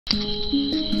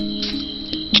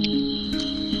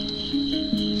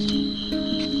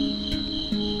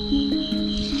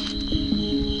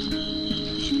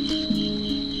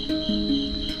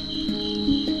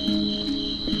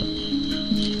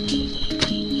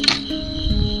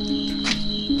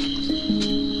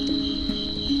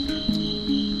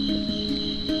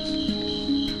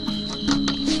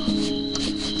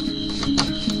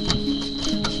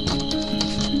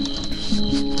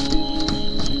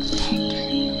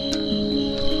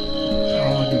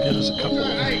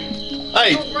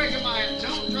Hey!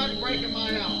 Don't try to break in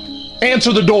my house.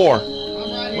 Answer the door.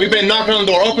 Right. We've been knocking on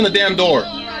the door. Open the damn door.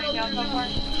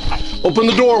 Open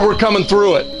the door. We're coming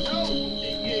through it. No,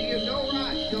 you know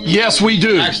right. Yes, we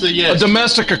do. Actually, yes. A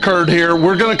domestic occurred here.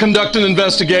 We're going to conduct an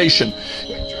investigation.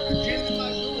 Quit trying to jam in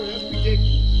my door. That's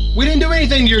ridiculous. We didn't do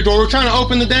anything to your door. We're trying to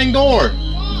open the dang door.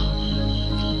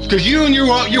 Why? Because you and your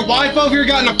wife over here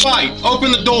got in a fight.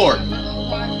 Open the door.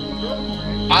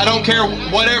 I don't care,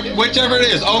 whatever, whichever it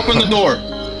is. Open the door.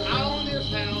 I own this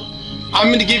house. I'm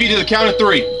going to give you to the count of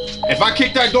 3. If I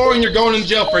kick that door in, you're going in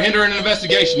jail for hindering an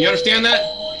investigation. You understand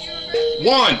that?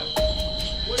 1.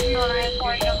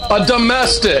 A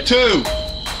domestic. 2. This is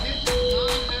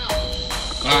my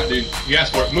house. All right, dude. You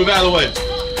asked for it. Move out of the way.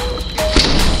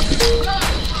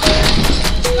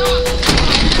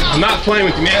 I'm not playing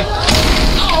with you, man.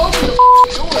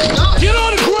 Get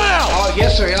on the ground! Oh,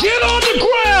 yes, sir. Get on the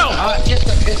ground! Yes,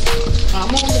 sir. I'm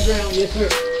on the ground. Yes, sir.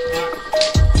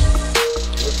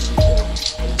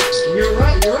 You're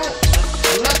right. You're right.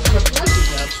 I'm not going to play with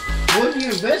that. What are you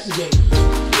investigating?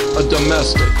 A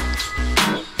domestic.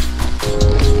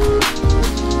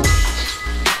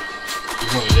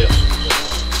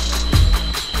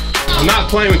 I'm not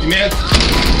playing with you, man.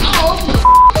 Oh,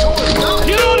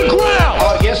 Get on the ground!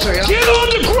 oh yes, sir. Get on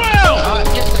the